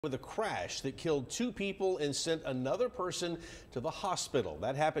With a crash that killed 2 people and sent another person to the hospital.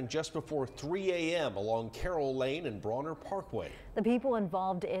 That happened just before 3 a.m. along Carroll Lane and Bronner Parkway. The people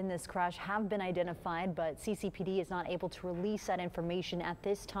involved in this crash have been identified, but CCPD is not able to release that information at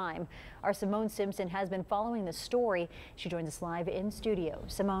this time. Our Simone Simpson has been following the story. She joins us live in studio.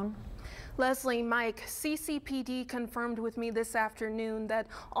 Simone? Leslie, Mike, CCPD confirmed with me this afternoon that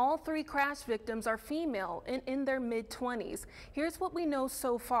all 3 crash victims are female and in their mid-20s. Here's what we know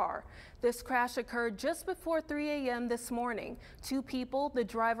so far. This crash occurred just before 3 a.m. this morning. 2 people, the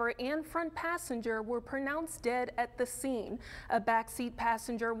driver and front passenger, were pronounced dead at the scene. A backseat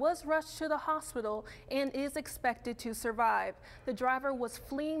passenger was rushed to the hospital and is expected to survive. The driver was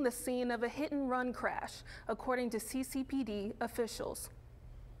fleeing the scene of a hit-and-run crash, according to CCPD officials.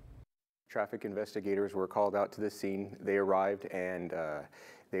 Traffic investigators were called out to the scene. They arrived and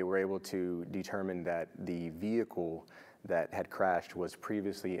they were able to determine that the vehicle that had crashed was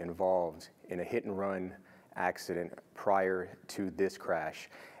previously involved in a hit-and-run accident prior to this crash,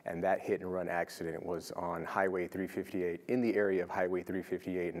 and that hit-and-run accident was on Highway 358, in the area of Highway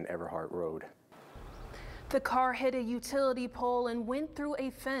 358 and Everhart Road. The car hit a utility pole and went through a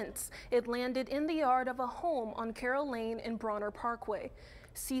fence. It landed in the yard of a home on Carroll Lane and Bronner Parkway.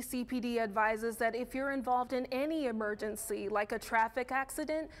 CCPD advises that if you're involved in any emergency, like a traffic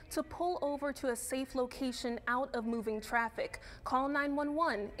accident, to pull over to a safe location out of moving traffic. Call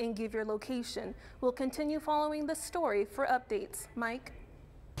 911 and give your location. We'll continue following the story for updates. Mike?